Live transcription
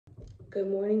Good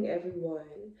morning, everyone.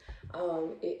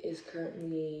 It is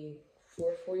currently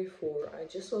 4:44. I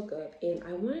just woke up and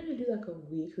I wanted to do like a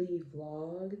weekly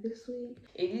vlog this week.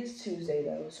 It is Tuesday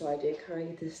though, so I did kind of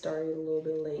get this started a little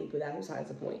bit late, but that's besides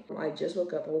the point. I just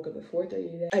woke up. I woke up at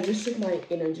 4:30 today. I just took my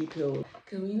energy pill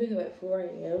because when you wake up at 4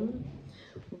 a.m.,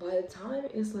 by the time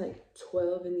it's like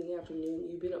 12 in the afternoon,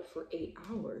 you've been up for 8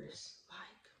 hours.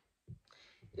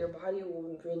 Your body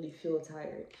will really feel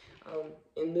tired.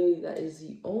 And literally that is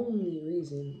the only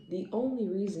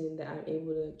reason that I'm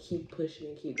able to keep pushing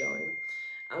and keep going.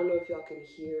 I don't know if y'all can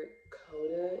hear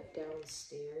Coda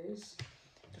downstairs.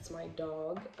 That's my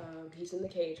dog. He's in the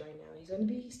cage right now. He's gonna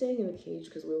be staying in the cage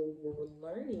because we're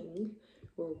learning.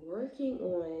 We're working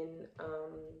on,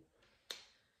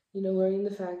 learning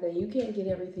the fact that you can't get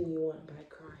everything you want by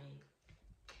crying.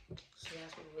 So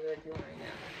that's what we're doing right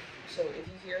now. So if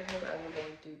you hear him as I'm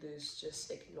going through this,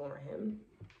 just ignore him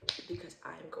because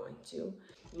I'm going to.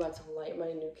 I'm about to light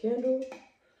my new candle.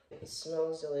 It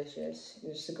smells delicious.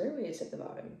 It's just a great way to set the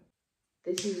vibe.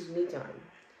 This is me time.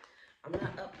 I'm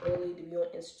not up early to be on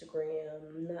Instagram.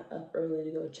 I'm not up early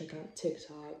to go check out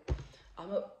TikTok.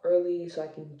 I'm up early so I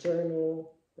can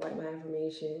journal, write my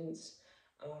affirmations,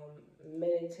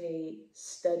 meditate,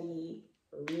 study,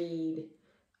 read.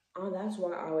 That's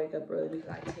why I wake up early, because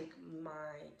I take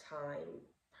my time,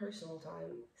 personal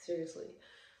time, seriously.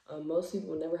 Most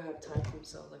people never have time for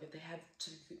themselves. Like if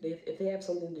they have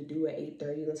something to do at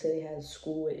 8:30, let's say they have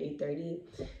school at 8:30,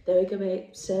 they wake up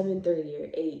at 7:30 or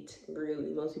 8.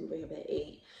 Really, most people wake up at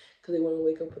 8 because they want to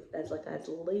wake up as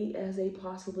late as they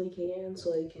possibly can,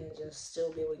 so they can just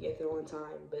still be able to get there on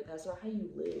time. But that's not how you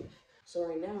live. So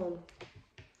right now,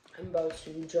 I'm about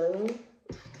to journal.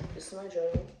 This is my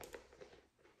journal.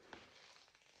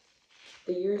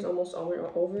 The year is almost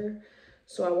over,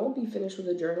 so I won't be finished with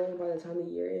the journal by the time the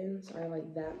year ends. I have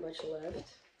like that much left.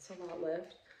 It's a lot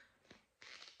left.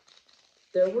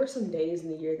 There were some days in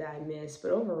the year that I missed,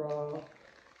 but overall,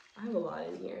 I have a lot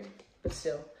in here. But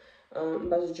still, I'm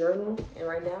about to journal, and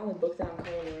right now the book that I'm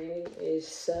currently reading is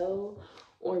Sell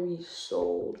or Be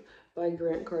Sold by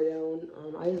Grant Cardone.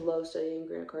 I just love studying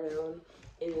Grant Cardone.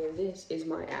 And then this is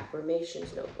my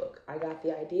affirmations notebook. I got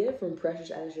the idea from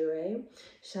Precious Azure.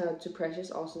 Shout out to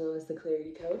Precious, also known as the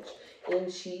Clarity Coach.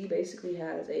 And she basically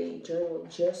has a journal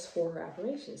just for her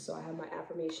affirmations. So I have my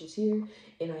affirmations here,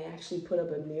 and I actually put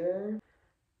up a mirror.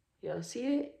 Y'all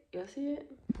see it? Y'all see it?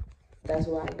 That's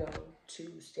where I go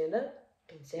to stand up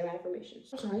and say my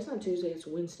affirmations. I'm sorry, it's not Tuesday, it's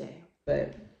Wednesday.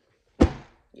 But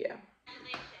yeah.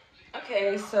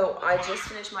 Okay, so I just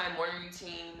finished my morning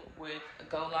routine with a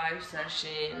go live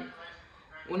session.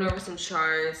 Went over some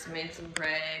charts, made some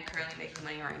bread, currently making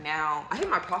money right now. I hit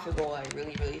my profit goal like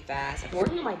really, really fast. I'm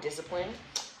working on my discipline.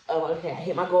 Okay, I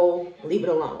hit my goal, leave it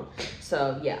alone.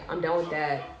 So yeah, I'm done with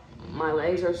that. My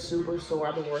legs are super sore.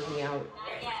 I've been working out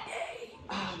every day.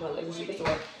 Oh, my legs are super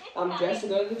sore. I'm dressed to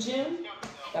go to the gym.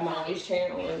 Got my waist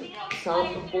trainer on. So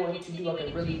I'm going to do like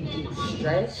a really deep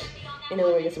stretch, and then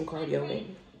we're gonna get some cardio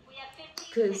in.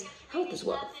 Because health is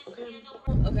wealth, okay?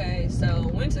 Okay, so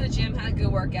went to the gym, had a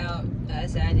good workout.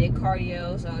 As I said, I did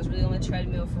cardio, so I was really on the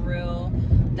treadmill for real.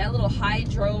 That little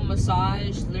hydro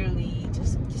massage literally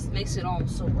just makes it all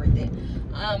so worth it.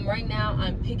 Right now,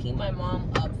 I'm picking my mom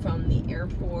up from the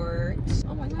airport.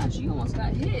 Oh my gosh, you almost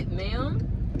got hit, ma'am.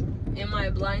 In my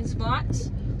blind spot.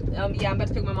 Yeah, I'm about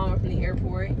to pick my mom up from the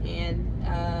airport, and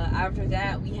after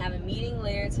that, we have a meeting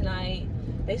later tonight.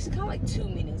 Basically, kind of like 2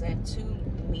 meetings. I have 2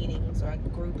 meetings or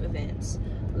group events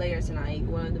later tonight.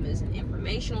 One of them is an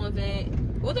informational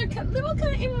event. Well, they're both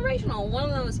kind of informational. One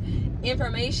of them is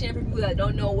information for people that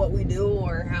don't know what we do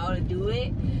or how to do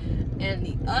it, and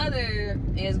the other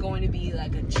is going to be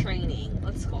like a training.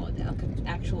 Let's call it that, like an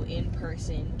actual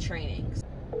in-person training.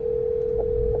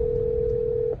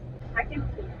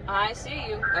 I see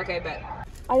you. Okay, bet.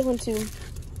 I just went to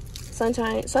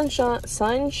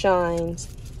Sunshine's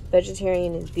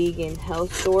vegetarian and vegan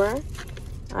health store.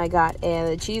 I got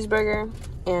a cheeseburger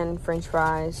and french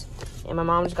fries. And my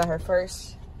mom just got her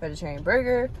first vegetarian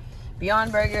burger.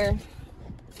 Beyond Burger,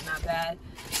 not bad.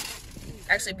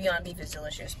 Actually, Beyond Beef is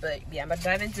delicious. But yeah, I'm about to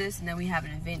dive into this, and then we have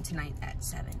an event tonight at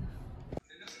 7.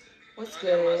 What's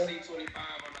good?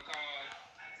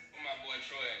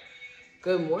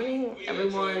 Good morning,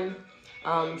 everyone.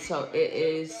 So it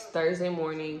is Thursday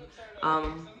morning.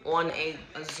 On a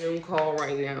Zoom call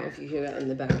right now, if you hear that in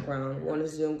the background. On a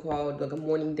Zoom call, like a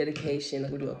morning dedication,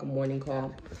 like we do like a morning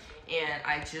call. And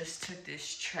I just took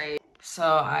this tray. So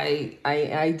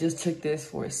I just took this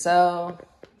for sale.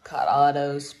 Caught all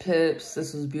those pips.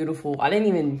 This was beautiful. I didn't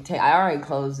even take, I already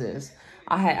closed this.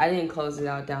 I didn't close it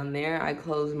out down there. I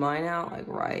closed mine out like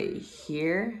right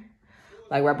here.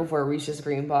 like right before it reached this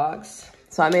green box.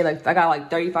 So I got like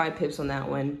 35 pips on that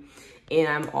one. And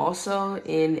I'm also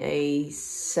in a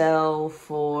sell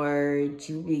for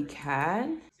Juby Cat.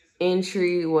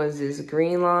 Entry was this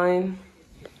green line.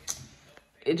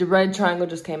 The red triangle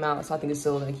just came out, so I think it's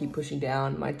still gonna keep pushing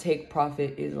down. My take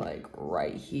profit is like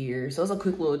right here. So it's a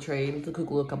quick little trade. It's a quick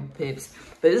little couple pips.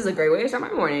 But this is a great way to start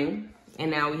my morning.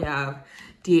 And now we have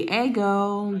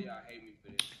Diego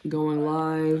going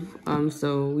live.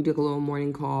 So we did a little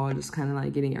morning call, just kind of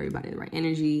like getting everybody the right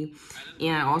energy.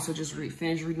 And I also just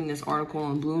finished reading this article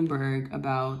on Bloomberg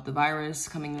about the virus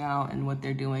coming out and what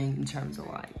they're doing in terms of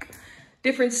like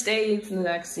different states and the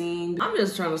vaccine. I'm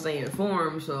just trying to stay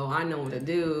informed so I know what to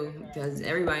do, because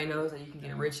everybody knows that you can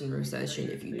get rich in a recession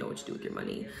if you know what to do with your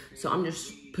money. So I'm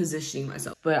just positioning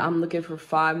myself. But I'm looking for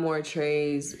 5 more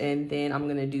trades, and then I'm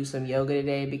gonna do some yoga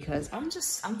today because I'm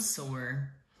sore.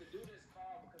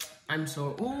 I'm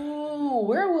sore. Ooh,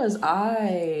 where was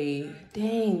I?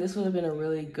 Dang, this would have been a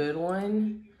really good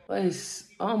one.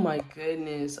 Oh my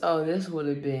goodness. Oh, this would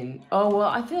have been, oh, well,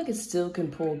 I feel like it still can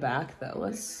pull back though.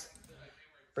 Let's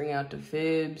bring out the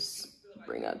fibs,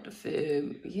 bring out the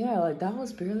fib. Yeah, like that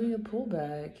was barely a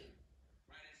pullback.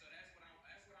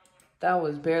 That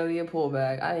was barely a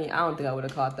pullback. I don't think I would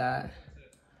have caught that.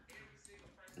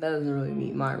 That doesn't really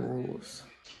meet my rules.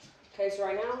 Okay, so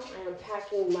right now I am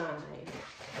packing my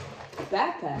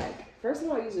backpack. First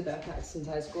time I used a backpack since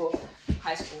high school.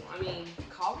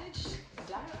 College?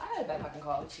 I had a backpack in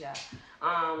college, yeah.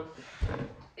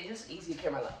 It's just easy to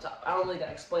carry my laptop. I don't really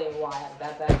gotta explain why I have a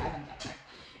backpack. I have a backpack.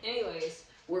 Anyways,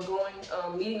 we're going,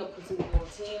 meeting up with some people on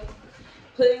the team,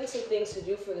 putting some things to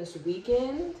do for this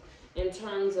weekend in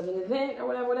terms of an event or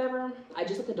whatever. I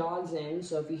just let the dogs in,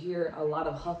 so if you hear a lot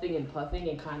of huffing and puffing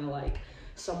and kind of like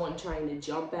someone trying to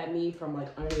jump at me from like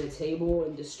under the table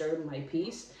and disturb my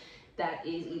peace, that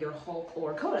is either Hulk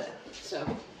or Coda. So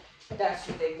that's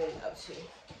what they've been up to.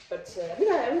 But we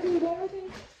got everything.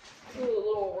 Do a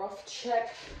little rough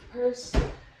check. Purse,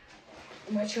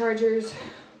 my chargers,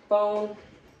 phone.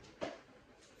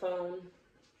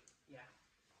 Yeah,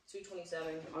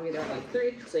 227. I'll get there at like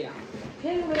 3. So yeah,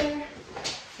 head over there.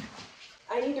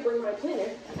 I need to bring my planner,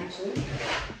 actually,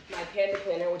 my Panda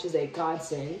planner, which is a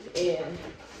godsend, and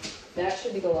that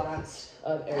should be the last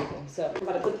of everything. So I'm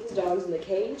about to put these dogs in the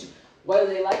cage, whether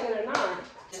they like it or not.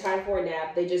 It's time for a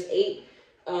nap. They just ate,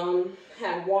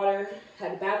 had water,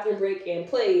 had a bathroom break, and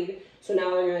played. So now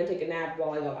they're gonna take a nap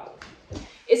while I go out.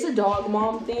 It's a dog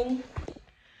mom thing.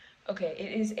 Okay,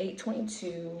 it is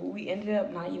 8:22. We ended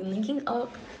up not even linking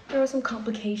up. There were some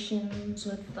complications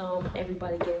with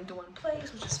everybody getting to one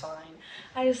place, which is fine.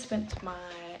 I just spent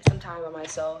some time by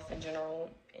myself in general,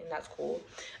 and that's cool.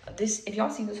 If y'all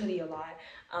see this hoodie a lot,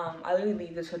 I literally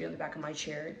leave this hoodie on the back of my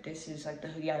chair. This is like the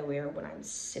hoodie I wear when I'm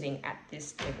sitting at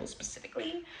this table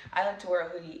specifically. I like to wear a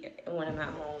hoodie when I'm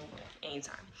at home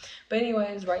anytime. But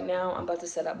anyways, right now I'm about to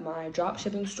set up my drop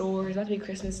shipping store. It's about to be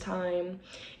Christmas time,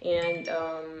 and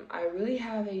I really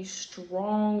have a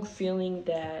strong feeling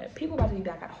that people are about to be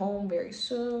back at home very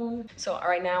soon. So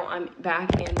right now I'm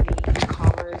back in the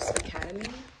e-commerce academy.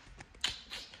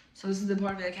 So this is the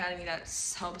part of the academy that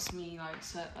helps me like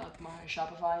set up my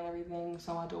Shopify and everything.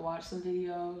 So I have to watch some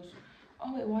videos.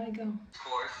 Oh wait, why'd it go? Of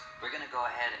course, we're gonna go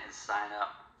ahead and sign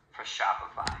up for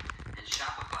Shopify. And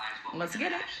Shopify is what let's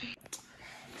get it.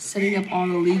 Setting up all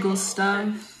the legal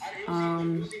stuff.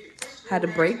 Had a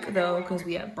break though because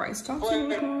we had Bryce talk to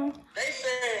me.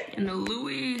 And the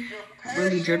Louis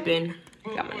really dripping.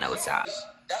 Got my notes out.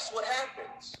 That's what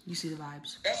happens. You see the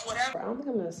vibes. That's what happens. I don't think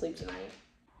I'm gonna sleep tonight.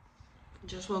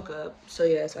 Just woke up, so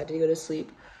yes, I did go to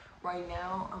sleep. Right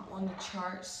now, I'm on the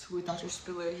charts with Dr.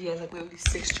 Spiller. He has like literally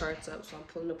 6 charts up, so I'm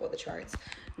pulling up all the charts.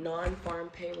 Non-farm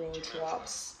payroll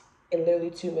drops in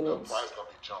literally 2 minutes. The price gonna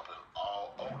be jumping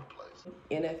all over the place.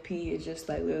 NFP is just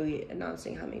like literally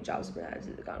announcing how many jobs have been added to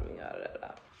the economy.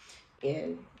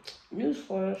 And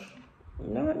newsflash,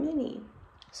 not many.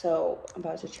 So I'm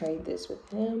about to trade this with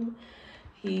him.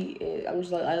 I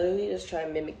literally just try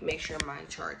to make sure my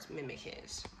charts mimic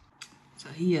his. So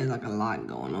he has like a lot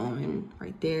going on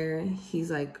right there.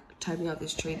 He's like typing out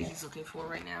this trade that he's looking for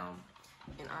right now.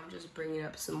 And I'm just bringing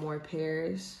up some more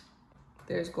pairs.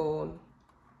 There's gold.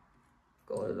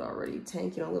 Gold is already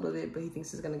tanking a little bit, but he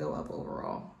thinks it's gonna go up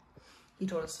overall. He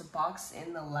told us to box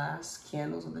in the last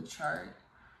candles of the chart.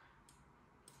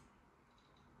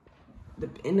 The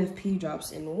NFP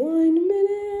drops in 1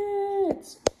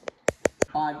 minute.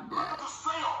 Odd that.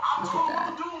 Look at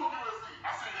that. I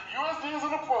said if USD is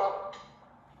in the front.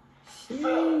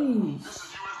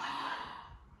 Jeez.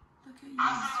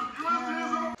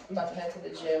 I'm about to head to the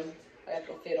gym. I got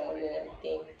to go fit on and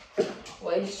everything.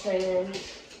 Waist training.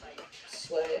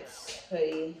 sweats,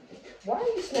 hoodie. Why are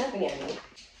you snapping at me?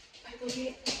 I go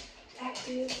get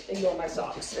active. Ignore my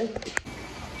socks.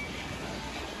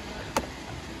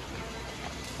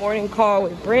 Morning call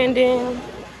with Brandon.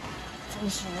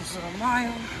 Finishing this little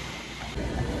mile.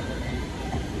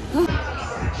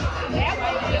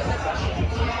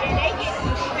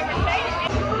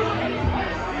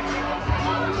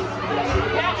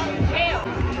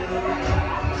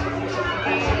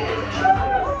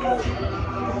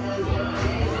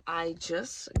 I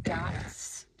just got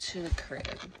to the crib.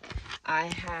 I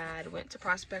went to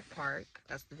Prospect Park.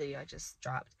 That's the video I just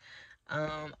dropped.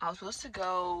 I was supposed to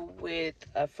go with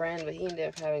a friend, but he ended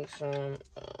up having some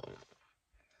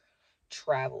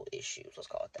travel issues. Let's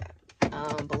call it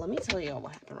that. But let me tell you all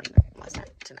what happened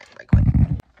tonight, right quick.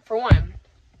 For one,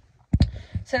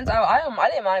 since I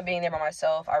didn't mind being there by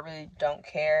myself. I really don't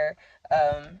care.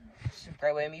 It's a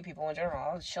great way to meet people in general.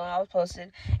 I was chilling, I was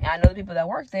posted, and I know the people that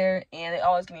work there, and they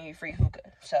always give me free hookah.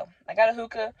 So I got a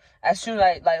hookah as soon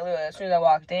as I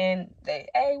walked in. They,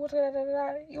 hey, what's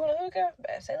that? You want a hookah?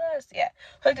 Better say less. Yeah,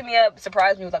 hooked me up,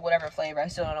 surprised me with like whatever flavor. I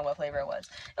still don't know what flavor it was.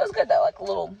 It was good though, like a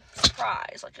little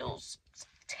surprise, like it was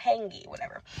tangy,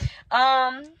 whatever.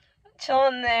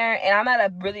 Chilling there, and I'm at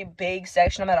a really big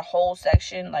section. I'm at a whole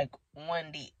section, like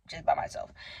one deep, just by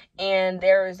myself. And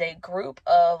there is a group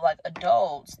of like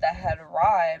adults that had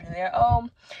arrived, and they're, oh,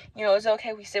 you know, is it okay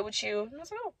if we sit with you? And I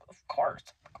was like, oh, of course,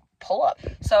 pull up.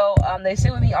 So they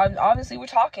sit with me. Obviously we're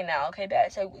talking now, okay,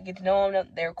 bet. So we get to know them.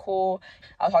 They're cool.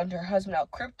 I was talking to her husband about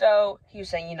crypto. He was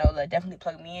saying, you know, like, definitely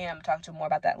plug me in. I'm talking to him more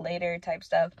about that later, type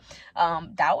stuff.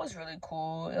 That was really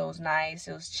cool. It was nice.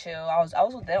 It was chill. I was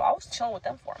with them. I was chilling with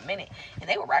them for a minute, and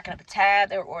they were racking up a tab.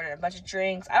 They were ordering a bunch of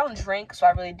drinks. I don't drink, so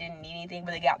I really didn't need anything.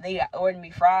 But they got ordered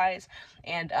me fries,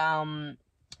 and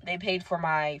they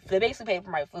basically paid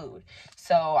for my food.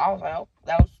 So I was like, oh,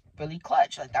 that was really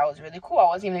clutch. Like, that was really cool. I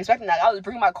wasn't even expecting that. I was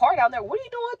bringing my car down there. What are you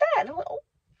doing with that? And I'm like, oh,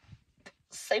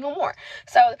 say no more.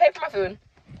 So they paid for my food,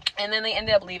 and then they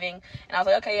ended up leaving, and I was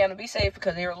like, okay, yeah, I'm gonna be safe,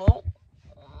 because they were a little,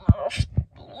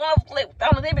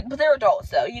 but they're adults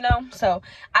though, you know. So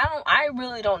I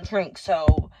really don't drink,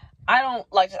 so I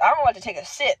don't like to take a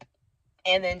sip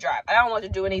and then drive. I don't like to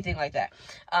do anything like that.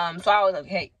 So I was like,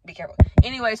 hey, be careful.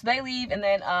 Anyway, so they leave, and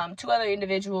then two other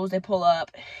individuals, they pull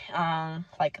up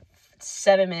like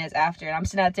 7 minutes after, and I'm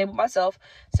sitting at the table myself,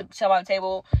 sitting by the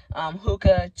table,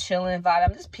 hookah, chilling, vibe.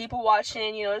 I'm just people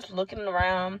watching, you know, just looking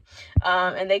around.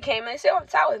 And they came and they said,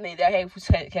 "What's out with me?" They're, hey,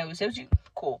 can we sit with you?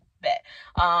 Cool, bet.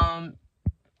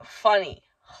 Funny,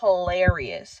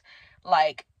 hilarious,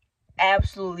 like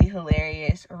absolutely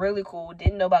hilarious, really cool.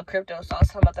 Didn't know about crypto, so I was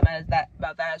talking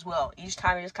about that as well. Each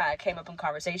time it just kind of came up in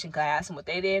conversation, because I asked them what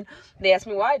they did. They asked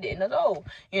me why I did, and I was, oh,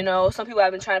 you know, some people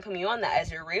have been trying to put me on that.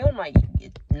 Is it real? I'm like,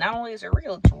 not only is it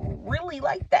real, it's really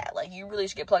like that. Like, you really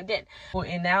should get plugged in.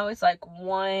 And now it's like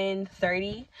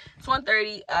 1:30. It's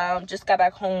 1:30. Just got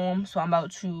back home, so I'm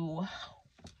about to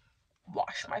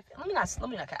wash my face. Let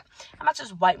me not cap. I'm about to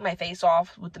just wipe my face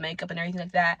off with the makeup and everything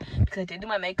like that, because I did do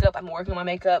my makeup. I'm working on my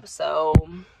makeup, so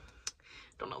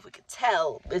don't know if we could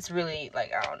tell. It's really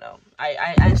like, I don't know.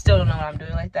 I still don't know what I'm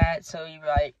doing like that, so you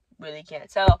like really can't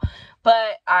tell.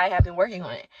 But I have been working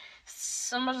on it.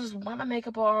 So I'm gonna just wipe my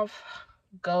makeup off,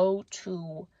 go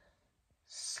to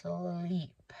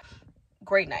sleep.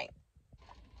 Great night.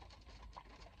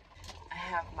 I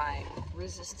have my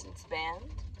resistance band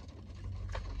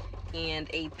and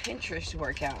a Pinterest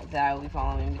workout that I will be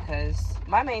following, because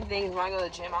my main thing is when I go to the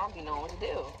gym, I don't be knowing what to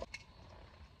do.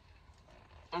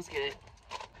 Let's get it.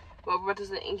 Well, we're about to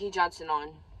put the Inky Johnson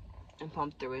on and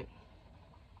pump through it.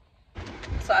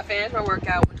 So I finished my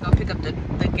workout. We're gonna go pick up the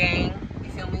gang. You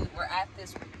feel me? We're at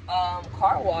this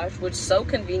car wash, which so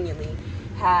conveniently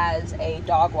has a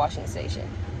dog washing station.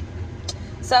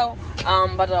 So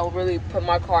I'm about to really put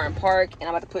my car in park, and I'm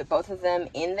about to put both of them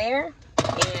in there.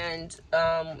 And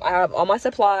I have all my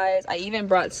supplies. I even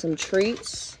brought some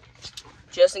treats,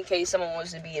 just in case someone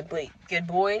wants to be a good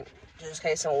boy, just in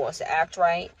case someone wants to act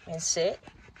right and sit.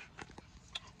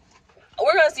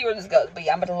 We're gonna see where this goes, but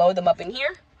yeah, I'm about to load them up in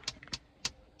here,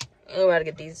 and we're about to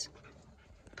get these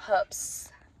pups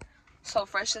so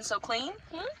fresh and so clean.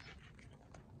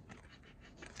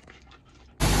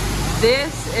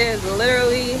 This is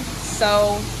literally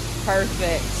so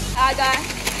perfect. I got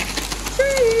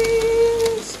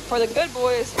trees for the good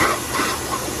boys.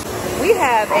 We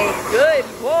have a good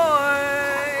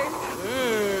boy.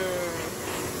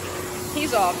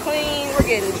 He's all clean. We're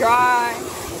getting dry.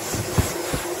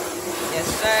 Yes,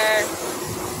 sir.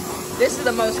 This is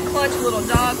the most clutch little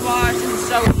dog wash. This is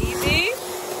so easy.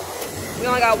 We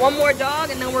only got one more dog,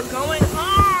 and then we're going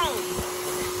home.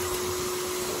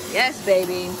 Yes,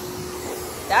 baby.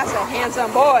 That's a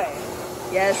handsome boy.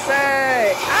 Yes,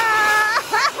 sir. Ah!